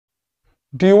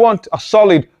Do you want a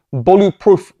solid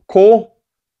bulletproof core?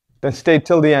 Then stay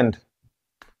till the end.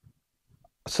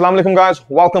 Assalamu alaikum guys,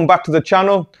 welcome back to the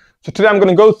channel. So today I'm going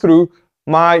to go through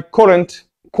my current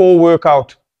core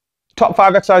workout. Top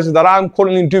 5 exercises that I'm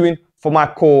currently doing for my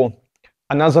core.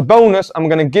 And as a bonus, I'm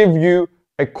going to give you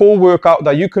a core workout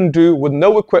that you can do with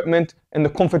no equipment in the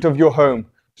comfort of your home.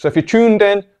 So if you're tuned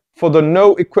in for the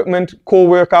no equipment core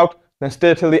workout, then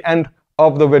stay till the end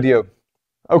of the video.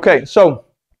 Okay, so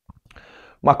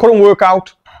my current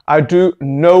workout, I do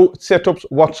no sit-ups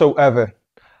whatsoever.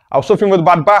 I was suffering with a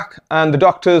bad back and the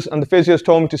doctors and the physios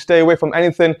told me to stay away from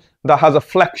anything that has a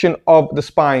flexion of the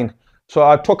spine. So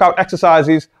I took out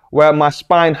exercises where my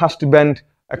spine has to bend,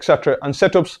 etc. And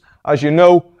sit-ups, as you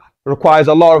know, requires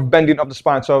a lot of bending of the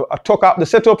spine. So I took out the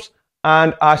sit-ups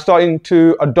and I started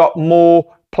to adopt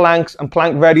more planks and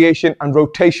plank variation and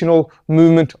rotational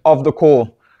movement of the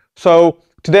core. So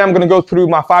today I'm going to go through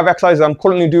my 5 exercises I'm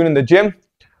currently doing in the gym.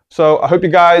 So I hope you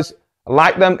guys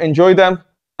like them, enjoy them,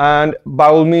 and by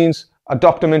all means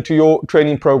adopt them into your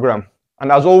training program. And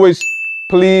as always,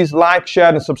 please like,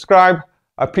 share and subscribe.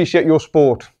 I appreciate your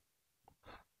support.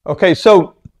 Okay,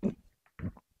 so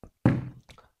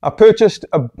I purchased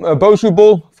a Bosu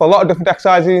ball for a lot of different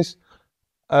exercises,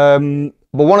 but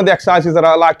one of the exercises that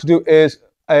I like to do is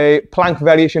a plank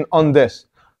variation on this.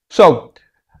 So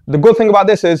the good thing about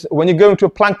this is when you go into a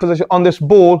plank position on this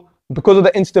ball, because of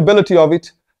the instability of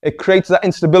it, it creates that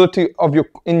instability of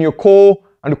in your core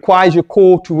and requires your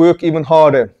core to work even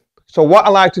harder. So what I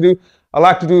like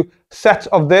to do sets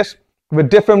of this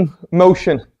with different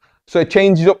motion. So it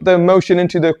changes up the motion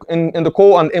into in the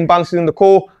core and imbalances in the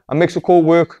core and makes the core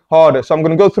work harder. So I'm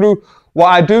going to go through what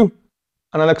I do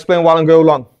and I'll explain while I go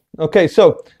along. Okay,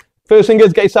 so first thing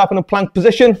is get yourself in a plank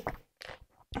position.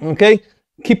 Okay,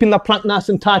 keeping that plank nice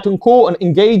and tight and core and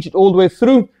engaged all the way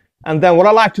through. And then what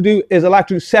I like to do is I like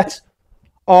to do sets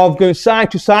of going side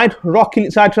to side, rocking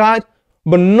it side to side,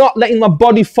 but not letting my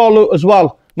body follow as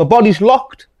well. My body's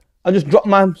locked. I just drop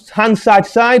my hands side to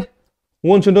side.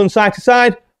 Once I'm done side to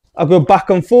side, I go back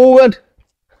and forward.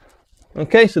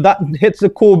 Okay, so that hits the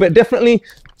core a bit differently.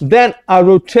 Then I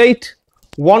rotate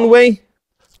one way.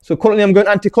 So currently I'm going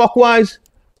anti-clockwise,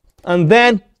 and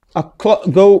then I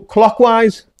go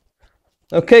clockwise.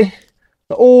 Okay,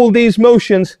 all these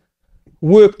motions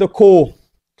work the core.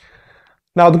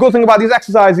 Now the good thing about these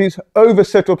exercises over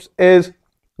sit-ups is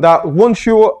that once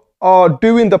you are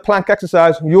doing the plank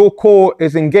exercise, your core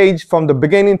is engaged from the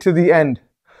beginning to the end.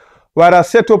 Whereas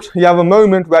sit-ups, you have a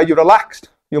moment where you're relaxed,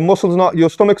 your muscles not, your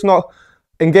stomach's not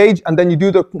engaged, and then you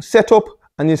do the sit-up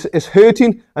and it's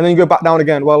hurting, and then you go back down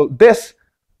again. Well, this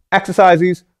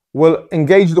exercises will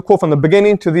engage the core from the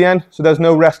beginning to the end, so there's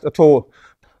no rest at all.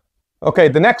 Okay,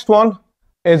 the next one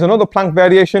is another plank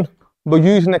variation, but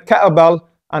using a kettlebell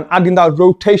and adding that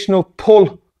rotational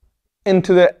pull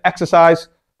into the exercise,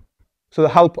 so the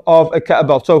help of a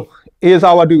kettlebell. So here's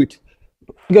how I do it.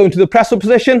 Go into the press up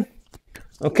position.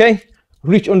 Okay,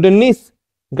 reach underneath,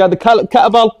 grab the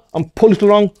kettlebell and pull it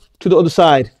along to the other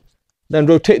side. Then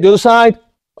rotate the other side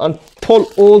and pull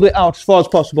all the way out as far as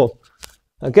possible.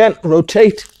 Again,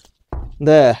 rotate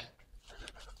there.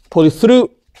 Pull it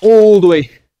through all the way.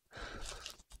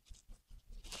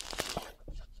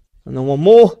 And then one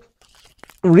more.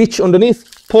 Reach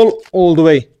underneath, pull all the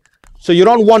way. So you're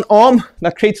on one arm,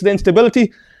 that creates the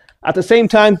instability. At the same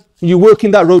time, you're working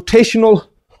that rotational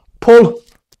pull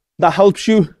that helps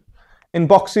you in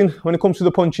boxing when it comes to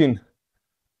the punching.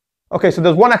 Okay, so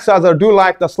there's one exercise that I do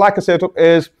like that's like a setup,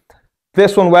 is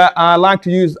this one where I like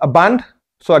to use a band.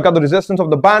 So I got the resistance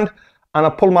of the band and I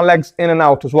pull my legs in and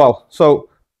out as well. So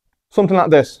something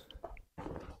like this.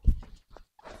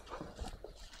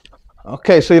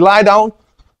 Okay, so you lie down,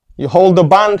 you hold the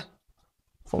band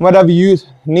from whatever you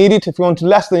need it. If you want to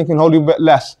less, then you can hold it a bit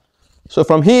less. So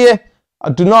from here, I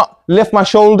do not lift my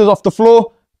shoulders off the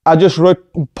floor. I just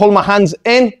pull my hands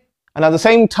in, and at the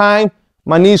same time,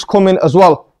 my knees come in as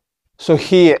well. So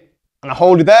here, and I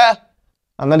hold it there,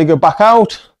 and then you go back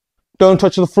out. Don't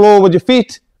touch the floor with your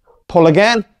feet. Pull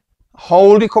again,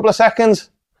 hold it a couple of seconds,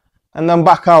 and then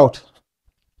back out.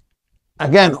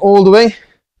 Again, all the way.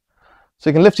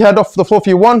 So you can lift your head off the floor if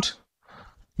you want,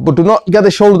 but do not get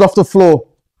the shoulders off the floor.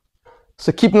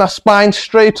 So keeping that spine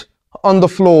straight on the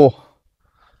floor.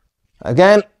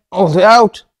 Again, all the way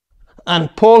out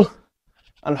and pull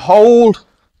and hold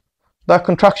that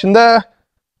contraction there.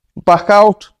 Back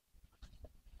out,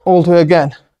 all the way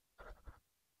again.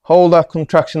 Hold that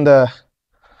contraction there.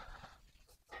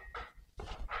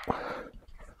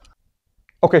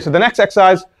 Okay, so the next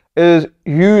exercise is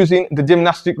using the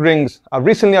gymnastic rings. I've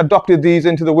recently adopted these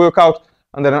into the workout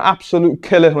and they're an absolute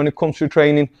killer when it comes to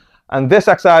training. And this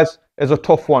exercise is a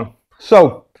tough one.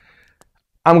 So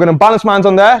I'm going to balance my hands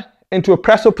on there into a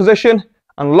press up position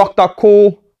and lock that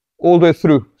core all the way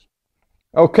through.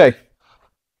 Okay,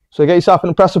 so get yourself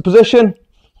in a press up position,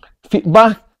 feet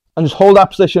back, and just hold that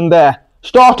position there.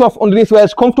 Start off underneath where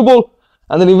it's comfortable,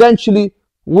 and then eventually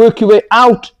work your way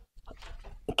out.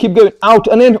 Keep going out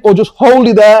and in, or just hold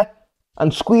it there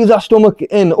and squeeze that stomach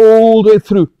in all the way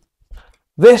through.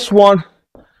 This one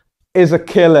is a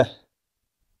killer.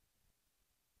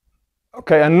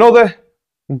 Okay, another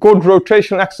good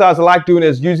rotational exercise I like doing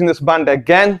is using this band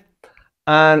again,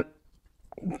 and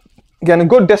getting a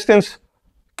good distance.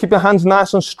 Keep your hands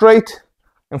nice and straight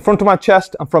in front of my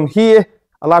chest, and from here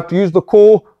I like to use the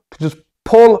core to just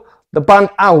pull the band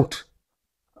out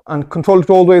and control it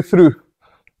all the way through,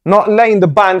 not letting the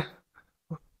band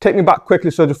take me back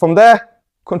quickly. So just from there,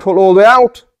 control all the way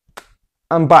out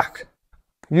and back,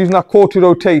 using that core to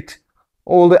rotate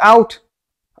all the way out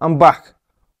and back.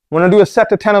 When I do a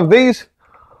set of 10 of these,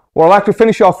 what I like to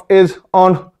finish off is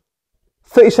on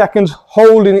 30 seconds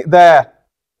holding it there,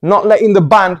 not letting the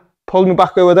band pull me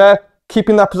back over there,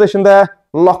 keeping that position there,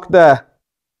 locked there.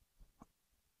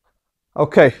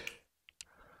 Okay,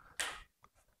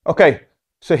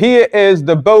 so here is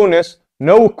the bonus,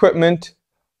 no equipment,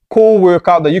 core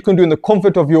workout that you can do in the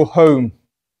comfort of your home.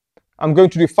 I'm going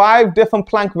to do 5 different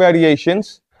plank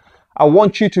variations. I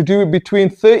want you to do it between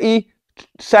 30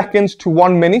 seconds to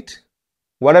 1 minute,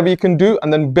 whatever you can do,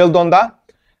 and then build on that.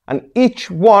 And each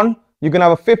one, you're going to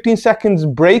have a 15 seconds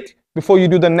break before you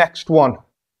do the next one.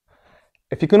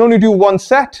 If you can only do 1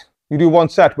 set, you do 1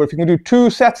 set. But if you can do 2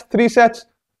 sets, 3 sets,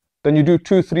 then you do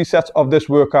 2, 3 sets of this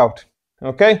workout.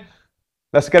 Okay,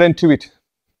 let's get into it.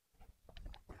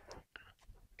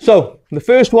 So the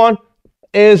first one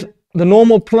is the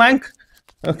normal plank,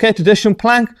 okay, traditional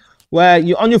plank, where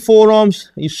you're on your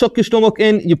forearms, you suck your stomach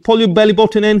in, you pull your belly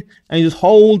button in, and you just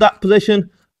hold that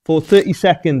position for 30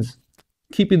 seconds.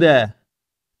 Keep it there.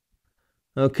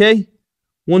 Okay,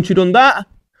 once you've done that,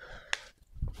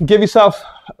 give yourself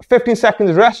 15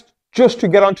 seconds rest just to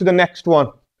get on to the next one.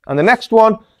 And the next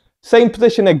one, same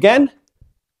position again.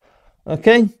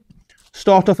 Okay,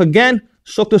 start off again,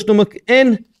 suck the stomach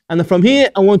in, and then from here,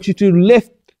 I want you to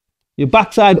lift your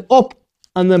backside up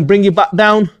and then bring it back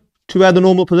down to where the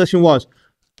normal position was.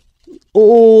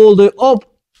 All the way up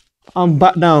and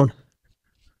back down.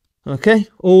 Okay,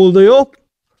 all the way up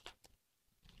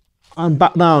and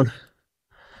back down.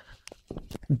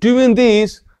 Doing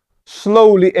these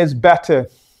slowly is better.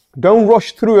 Don't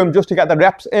rush through them just to get the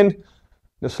reps in.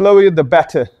 The slower the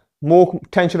better. More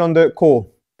tension on the core.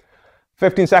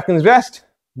 15 seconds rest.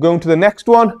 Going to the next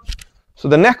one. So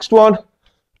the next one,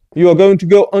 you are going to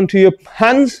go onto your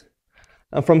hands.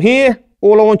 And from here,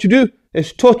 all I want you to do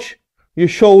is touch your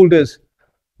shoulders.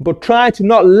 But try to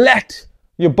not let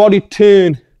your body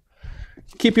turn.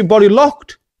 Keep your body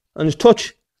locked and just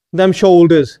touch them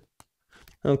shoulders.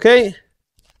 Okay?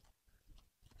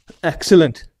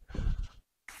 Excellent.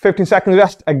 15 seconds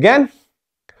rest again.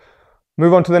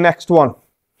 Move on to the next one.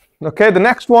 Okay, the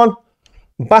next one,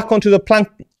 back onto the plank,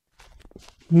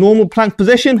 normal plank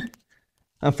position.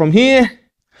 And from here,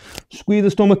 squeeze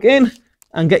the stomach in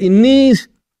and get your knees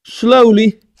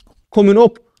slowly coming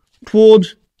up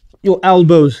towards your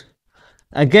elbows.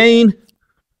 Again,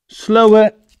 slower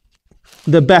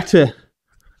the better.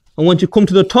 And once you come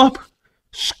to the top,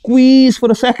 squeeze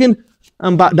for a second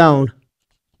and back down.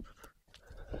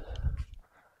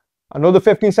 Another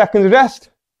 15 seconds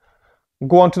rest.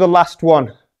 Go on to the last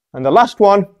one. And the last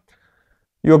one,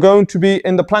 you're going to be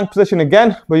in the plank position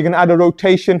again, but you're going to add a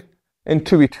rotation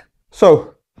into it.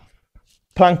 So,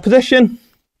 plank position,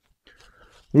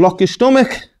 lock your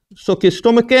stomach, suck your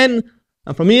stomach in,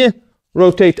 and from here,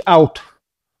 rotate out.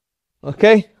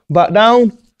 Okay, back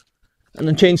down, and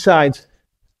then change sides.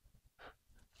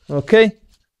 Okay,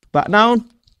 back down,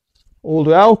 all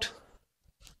the way out.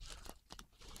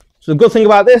 So the good thing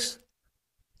about this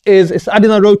is it's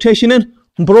adding a rotation in,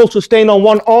 but also staying on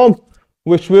one arm,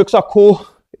 which works our core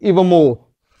even more.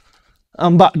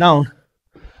 And back down.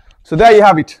 So there you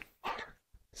have it.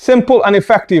 Simple and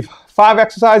effective. 5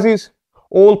 exercises,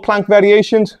 all plank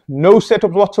variations, no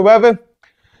setups whatsoever.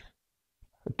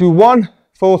 Do one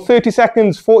for 30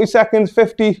 seconds, 40 seconds,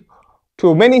 50 to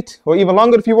a minute, or even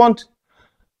longer if you want.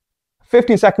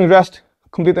 15 seconds rest,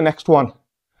 complete the next one.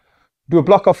 Do a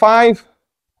block of 5,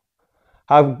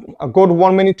 have a good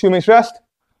 1 minute, 2 minutes rest,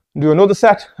 do another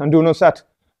set, and do another set,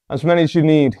 as many as you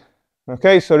need.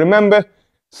 Okay, so remember,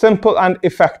 simple and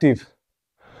effective.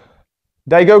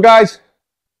 There you go, guys.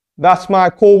 That's my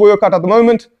core workout at the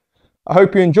moment. I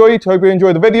hope you enjoyed it. I hope you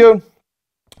enjoyed the video.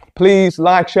 Please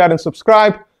like, share, and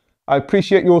subscribe. I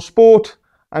appreciate your support,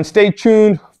 and stay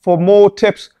tuned for more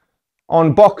tips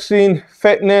on boxing,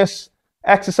 fitness,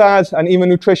 exercise, and even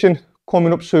nutrition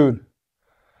coming up soon.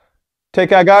 Take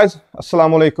care, guys.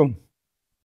 Assalamu alaikum.